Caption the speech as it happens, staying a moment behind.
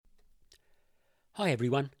Hi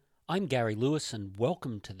everyone, I'm Gary Lewis and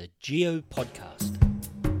welcome to the Geo Podcast.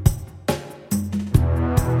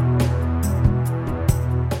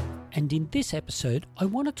 And in this episode, I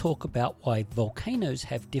want to talk about why volcanoes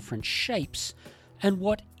have different shapes and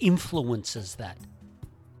what influences that.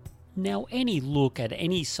 Now, any look at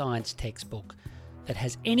any science textbook that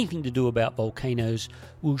has anything to do about volcanoes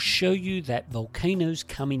will show you that volcanoes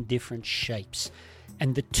come in different shapes.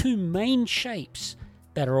 And the two main shapes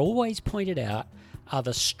that are always pointed out are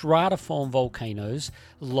the stratiform volcanoes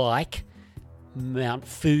like Mount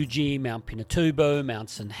Fuji, Mount Pinatubo, Mount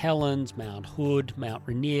St. Helens, Mount Hood, Mount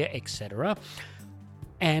Rainier, etc.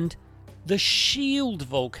 And the shield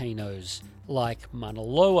volcanoes like Mauna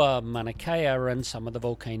Loa, Mauna Kea, and some of the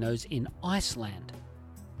volcanoes in Iceland.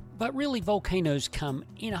 But really, volcanoes come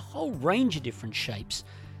in a whole range of different shapes.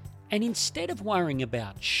 And instead of worrying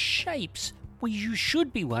about shapes, you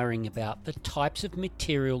should be worrying about the types of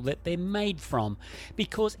material that they're made from,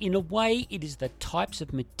 because in a way it is the types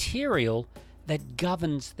of material that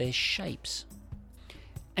governs their shapes.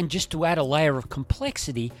 And just to add a layer of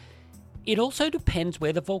complexity, it also depends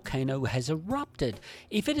where the volcano has erupted.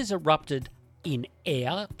 If it has erupted in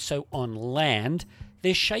air, so on land,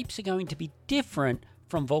 their shapes are going to be different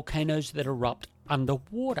from volcanoes that erupt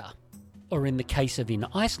underwater, or in the case of in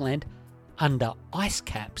Iceland, under ice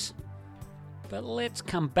caps. But let's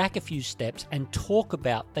come back a few steps and talk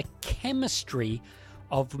about the chemistry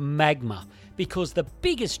of magma, because the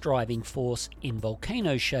biggest driving force in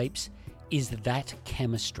volcano shapes is that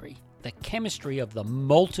chemistry, the chemistry of the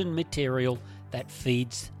molten material that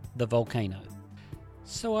feeds the volcano.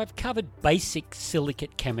 So I've covered basic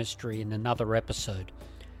silicate chemistry in another episode,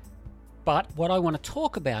 but what I want to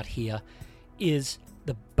talk about here is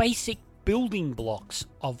the basic building blocks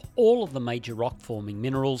of all of the major rock-forming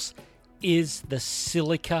minerals is the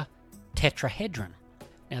silica tetrahedron.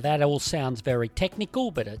 Now that all sounds very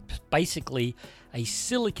technical, but it's basically a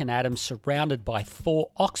silicon atom surrounded by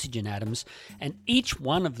 4 oxygen atoms, and each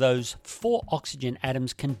one of those 4 oxygen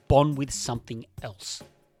atoms can bond with something else.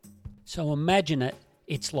 So imagine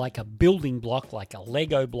it's like a building block, like a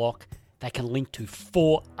Lego block, that can link to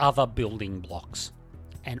 4 other building blocks.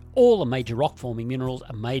 And all the major rock-forming minerals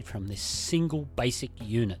are made from this single basic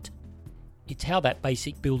unit. It's how that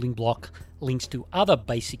basic building block links to other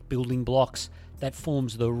basic building blocks that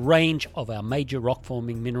forms the range of our major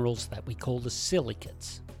rock-forming minerals that we call the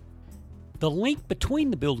silicates. The link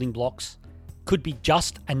between the building blocks could be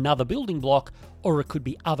just another building block, or it could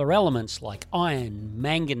be other elements like iron,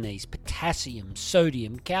 manganese, potassium,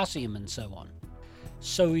 sodium, calcium, and so on.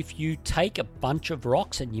 So if you take a bunch of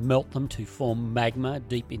rocks and you melt them to form magma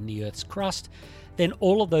deep in the Earth's crust, then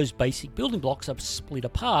all of those basic building blocks are split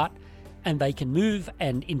apart, and they can move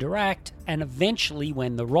and interact, and eventually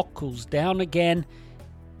when the rock cools down again,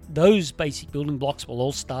 those basic building blocks will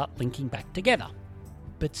all start linking back together.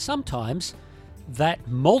 But sometimes that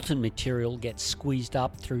molten material gets squeezed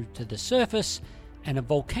up through to the surface, and a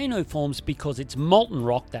volcano forms because it's molten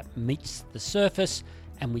rock that meets the surface,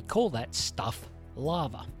 and we call that stuff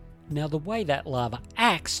lava. Now, the way that lava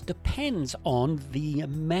acts depends on the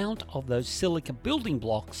amount of those silica building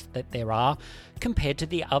blocks that there are compared to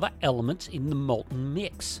the other elements in the molten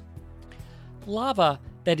mix. Lava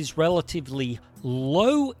that is relatively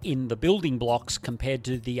low in the building blocks compared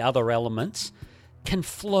to the other elements can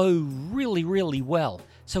flow really, really well.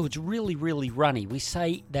 So it's really, really runny. We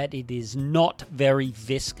say that it is not very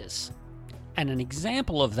viscous. And an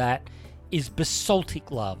example of that is basaltic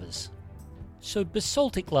lavas. So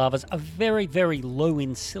basaltic lavas are very, very low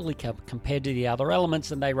in silica compared to the other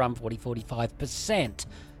elements, and they run 40-45%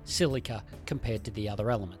 silica compared to the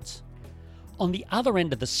other elements. On the other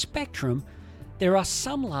end of the spectrum, there are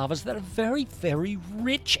some lavas that are very, very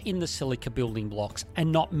rich in the silica building blocks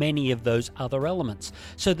and not many of those other elements.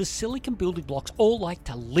 So the silicon building blocks all like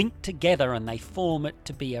to link together and they form it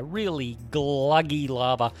to be a really gluggy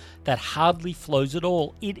lava that hardly flows at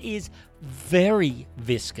all. It is very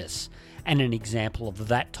viscous. And an example of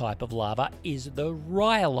that type of lava is the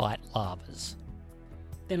rhyolite lavas.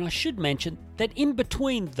 Then I should mention that in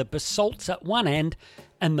between the basalts at one end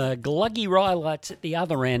and the gluggy rhyolites at the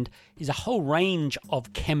other end is a whole range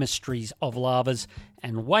of chemistries of lavas,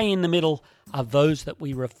 and way in the middle are those that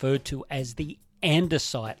we refer to as the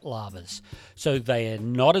andesite lavas. So they are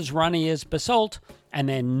not as runny as basalt, and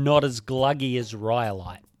they're not as gluggy as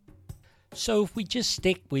rhyolite. So if we just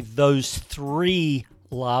stick with those 3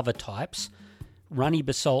 lava types, runny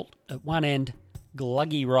basalt at one end,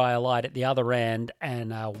 gluggy rhyolite at the other end,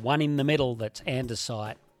 and one in the middle that's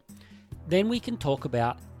andesite, then we can talk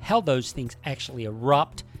about how those things actually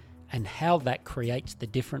erupt and how that creates the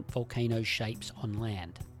different volcano shapes on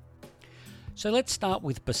land. So let's start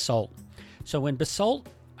with basalt. So when basalt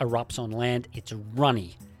erupts on land, it's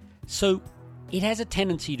runny. So it has a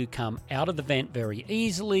tendency to come out of the vent very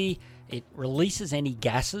easily. It releases any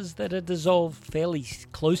gases that are dissolved fairly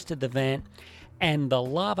close to the vent, and the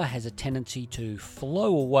lava has a tendency to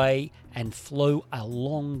flow away and flow a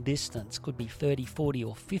long distance, could be 30, 40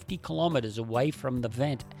 or 50 kilometers away from the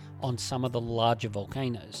vent on some of the larger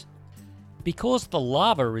volcanoes. Because the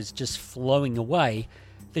lava is just flowing away,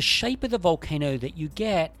 the shape of the volcano that you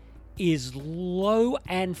get is low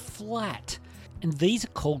and flat. And these are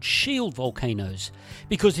called shield volcanoes,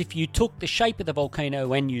 because if you took the shape of the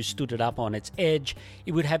volcano and you stood it up on its edge,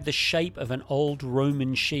 it would have the shape of an old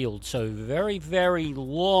Roman shield. So very, very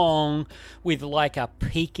long with like a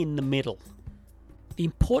peak in the middle. The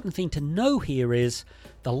important thing to know here is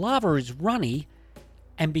the lava is runny,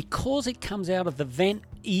 and because it comes out of the vent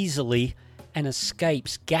easily and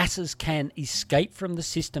escapes, gases can escape from the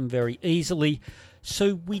system very easily,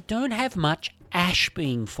 so we don't have much ash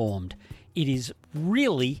being formed. It is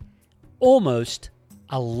really almost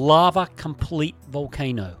a lava complete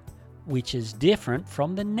volcano, which is different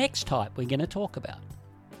from the next type we're going to talk about.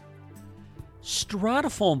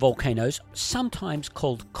 Stratiform volcanoes, sometimes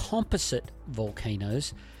called composite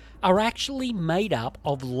volcanoes, are actually made up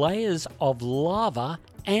of layers of lava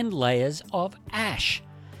and layers of ash.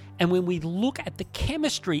 And when we look at the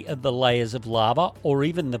chemistry of the layers of lava or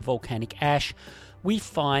even the volcanic ash, we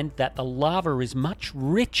find that the lava is much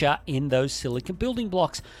richer in those silicon building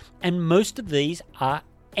blocks, and most of these are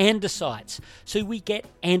andesites. So we get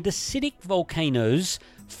andesitic volcanoes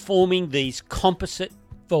forming these composite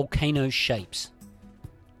volcano shapes.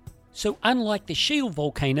 So unlike the shield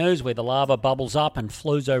volcanoes where the lava bubbles up and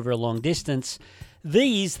flows over a long distance,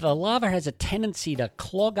 the lava has a tendency to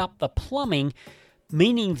clog up the plumbing,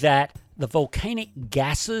 meaning that the volcanic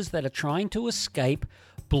gases that are trying to escape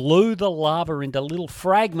blow the lava into little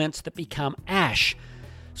fragments that become ash.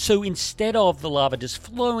 So instead of the lava just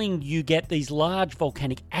flowing, you get these large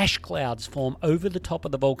volcanic ash clouds form over the top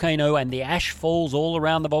of the volcano, and the ash falls all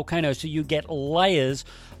around the volcano. So you get layers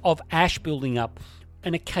of ash building up,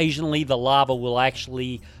 and occasionally the lava will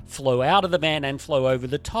actually flow out of the vent and flow over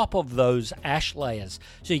the top of those ash layers.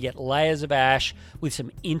 So you get layers of ash with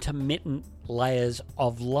some intermittent layers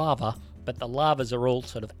of lava, but the lavas are all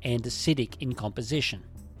sort of andesitic in composition.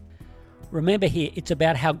 Remember here, it's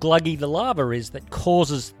about how gluggy the lava is that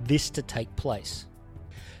causes this to take place.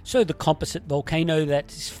 So the composite volcano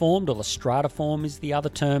that is formed, or the stratiform is the other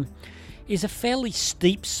term, is a fairly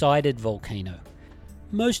steep-sided volcano.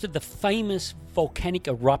 Most of the famous volcanic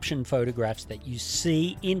eruption photographs that you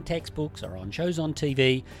see in textbooks or on shows on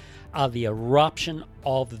TV are the eruption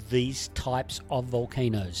of these types of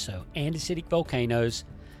volcanoes. So andesitic volcanoes,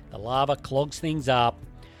 the lava clogs things up,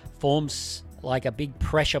 forms like a big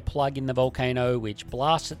pressure plug in the volcano, which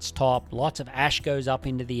blasts its top, lots of ash goes up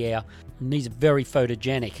into the air, and these are very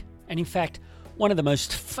photogenic. And in fact, one of the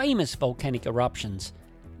most famous volcanic eruptions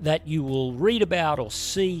that you will read about or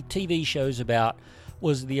see TV shows about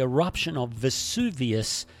was the eruption of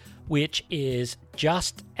Vesuvius, which is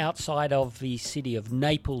just outside of the city of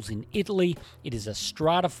Naples in Italy. It is a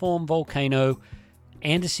stratiform volcano,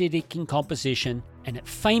 andesitic in composition, and it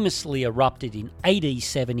famously erupted in AD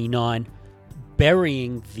 79,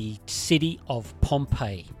 burying the city of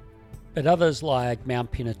Pompeii. But others like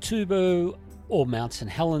Mount Pinatubo or Mount St.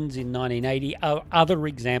 Helens in 1980 are other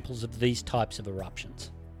examples of these types of eruptions.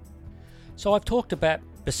 So I've talked about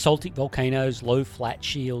basaltic volcanoes, low flat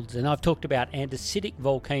shields, and I've talked about andesitic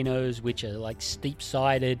volcanoes, which are like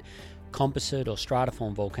steep-sided, composite or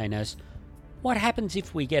stratiform volcanoes. What happens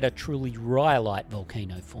if we get a truly rhyolite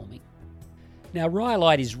volcano forming? Now,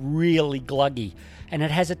 rhyolite is really gluggy, and it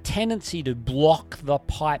has a tendency to block the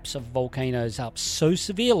pipes of volcanoes up so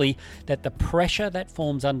severely that the pressure that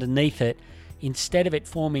forms underneath it, instead of it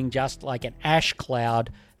forming just like an ash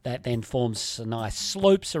cloud that then forms nice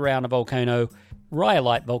slopes around a volcano,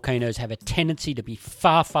 rhyolite volcanoes have a tendency to be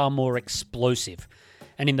far, far more explosive.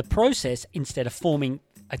 And in the process, instead of forming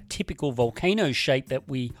a typical volcano shape that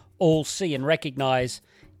we all see and recognize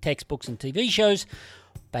in textbooks and TV shows,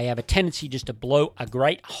 they have a tendency just to blow a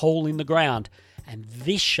great hole in the ground. And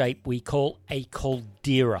this shape we call a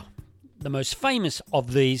caldera. The most famous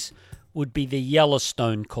of these would be the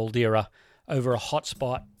Yellowstone caldera over a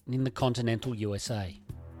hotspot in the continental USA.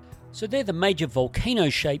 So they're the major volcano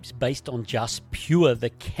shapes based on just pure the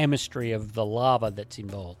chemistry of the lava that's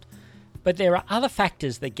involved. But there are other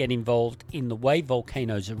factors that get involved in the way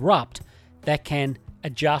volcanoes erupt that can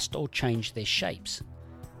adjust or change their shapes.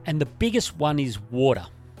 And the biggest one is water.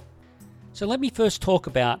 So let me first talk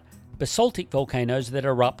about basaltic volcanoes that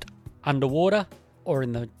erupt underwater, or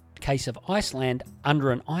in the case of Iceland,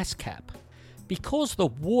 under an ice cap. Because the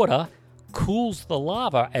water cools the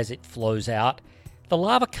lava as it flows out, the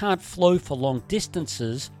lava can't flow for long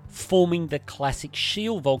distances, forming the classic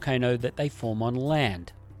shield volcano that they form on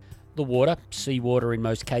land. The water, seawater in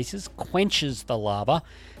most cases, quenches the lava,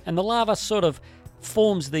 and the lava sort of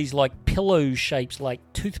forms these like pillow shapes, like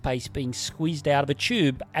toothpaste being squeezed out of a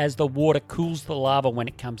tube as the water cools the lava when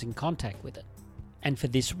it comes in contact with it. And for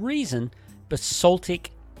this reason,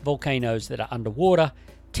 basaltic volcanoes that are underwater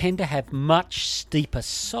tend to have much steeper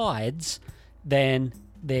sides than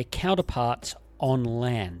their counterparts on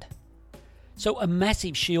land. So a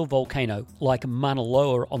massive shield volcano like Mauna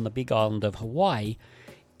Loa on the Big Island of Hawaii,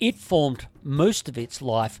 it formed most of its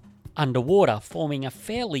life underwater, forming a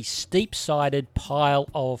fairly steep-sided pile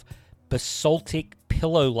of basaltic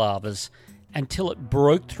pillow lavas until it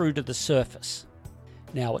broke through to the surface.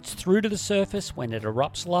 Now it's through to the surface. When it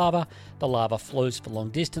erupts lava, the lava flows for long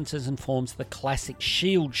distances and forms the classic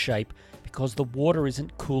shield shape because the water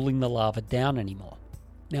isn't cooling the lava down anymore.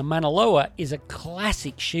 Now Mauna Loa is a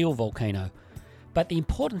classic shield volcano, but the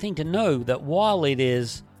important thing to know that while it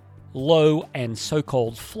is low and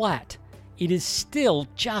so-called flat, it is still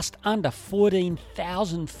just under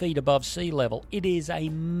 14,000 feet above sea level. It is a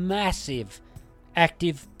massive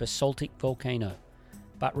active basaltic volcano.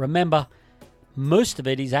 But remember, most of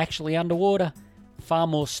it is actually underwater, far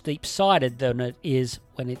more steep-sided than it is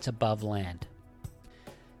when it's above land.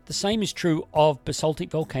 The same is true of basaltic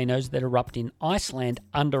volcanoes that erupt in Iceland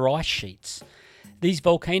under ice sheets. These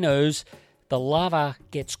volcanoes, the lava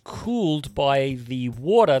gets cooled by the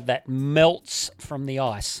water that melts from the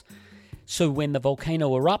ice. So when the volcano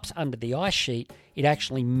erupts under the ice sheet, it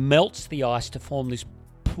actually melts the ice to form this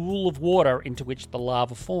pool of water into which the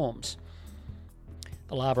lava forms.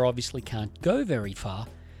 The lava obviously can't go very far,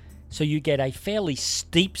 so you get a fairly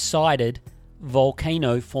steep-sided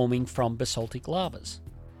volcano forming from basaltic lavas.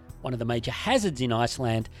 One of the major hazards in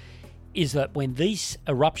Iceland is that when these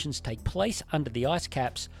eruptions take place under the ice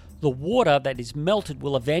caps, the water that is melted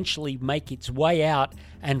will eventually make its way out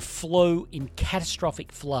and flow in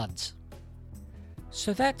catastrophic floods.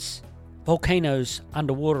 So that's volcanoes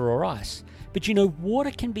underwater or ice. But you know,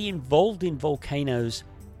 water can be involved in volcanoes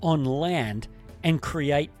on land and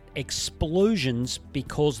create explosions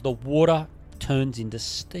because the water turns into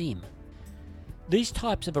steam. These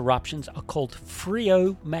types of eruptions are called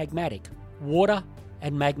phreomagmatic, water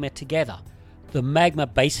and magma together. The magma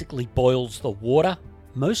basically boils the water.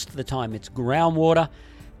 Most of the time it's groundwater,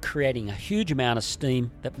 creating a huge amount of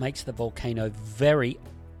steam that makes the volcano very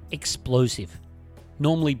explosive,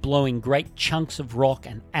 normally blowing great chunks of rock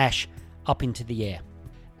and ash up into the air.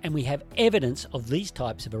 And we have evidence of these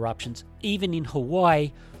types of eruptions even in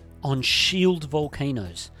Hawaii on shield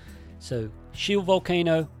volcanoes. So shield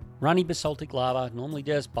volcano, runny basaltic lava, normally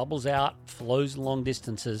just bubbles out, flows long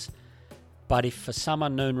distances, but if for some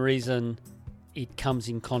unknown reason it comes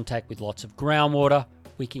in contact with lots of groundwater,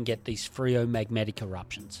 we can get these phreomagmatic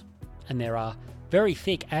eruptions. And there are very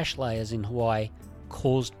thick ash layers in Hawaii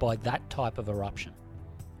caused by that type of eruption.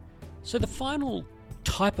 So the final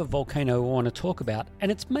type of volcano I want to talk about,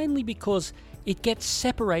 and it's mainly because it gets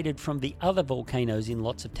separated from the other volcanoes in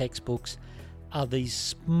lots of textbooks, are these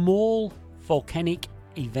small volcanic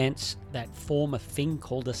events that form a thing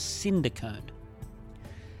called a cinder cone.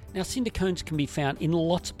 Now, cinder cones can be found in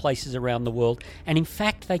lots of places around the world, and in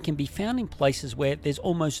fact they can be found in places where there's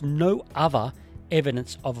almost no other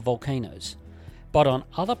evidence of volcanoes. But on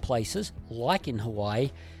other places, like in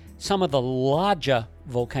Hawaii, some of the larger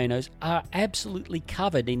volcanoes are absolutely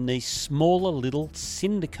covered in these smaller little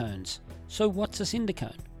cinder cones. So what's a cinder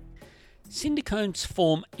cone? Cinder cones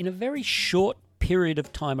form in a very short period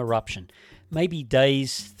of time eruption, maybe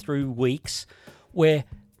days through weeks, where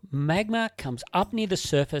magma comes up near the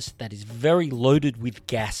surface that is very loaded with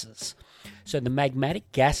gases. So the magmatic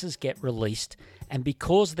gases get released, and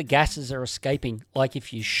because the gases are escaping, like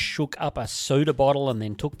if you shook up a soda bottle and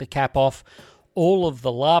then took the cap off, all of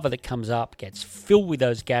the lava that comes up gets filled with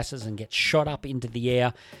those gases and gets shot up into the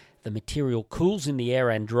air. The material cools in the air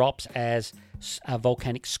and drops as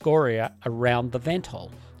volcanic scoria around the vent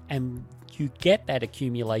hole. And you get that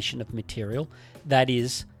accumulation of material, that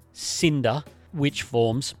is cinder, which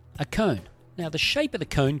forms a cone. Now, the shape of the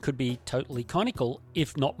cone could be totally conical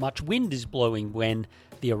if not much wind is blowing when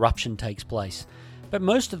the eruption takes place. But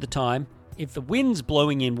most of the time, if the wind's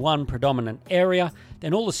blowing in one predominant area,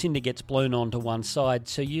 then all the cinder gets blown onto one side,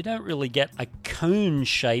 so you don't really get a cone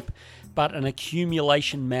shape, but an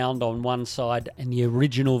accumulation mound on one side, and the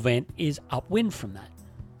original vent is upwind from that.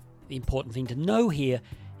 The important thing to know here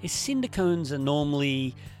is cinder cones are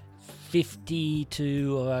normally 50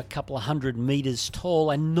 to a couple of 100 meters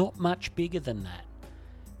tall and not much bigger than that,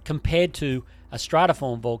 compared to a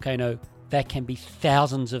stratiform volcano that can be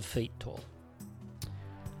thousands of feet tall.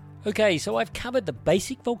 Okay, so I've covered the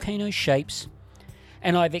basic volcano shapes,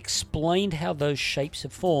 and I've explained how those shapes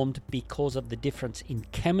have formed because of the difference in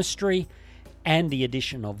chemistry and the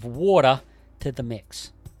addition of water to the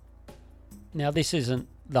mix. Now, this isn't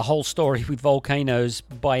the whole story with volcanoes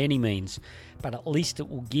by any means, but at least it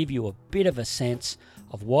will give you a bit of a sense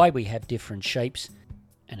of why we have different shapes,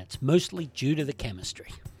 and it's mostly due to the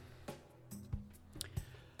chemistry.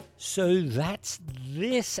 So that's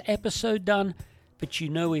this episode done, but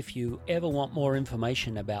if you ever want more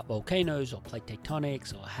information about volcanoes or plate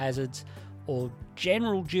tectonics or hazards or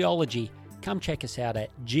general geology, come check us out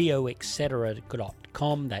at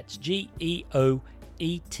geoetcetera.com. That's geoetc.com.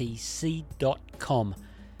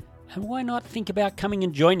 And why not think about coming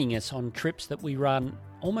and joining us on trips that we run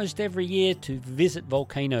almost every year to visit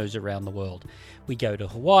volcanoes around the world. We go to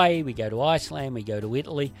Hawaii, we go to Iceland, we go to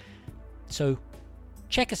Italy. So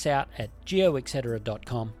check us out at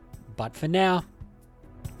geoetcetera.com. But for now,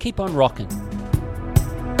 keep on rocking.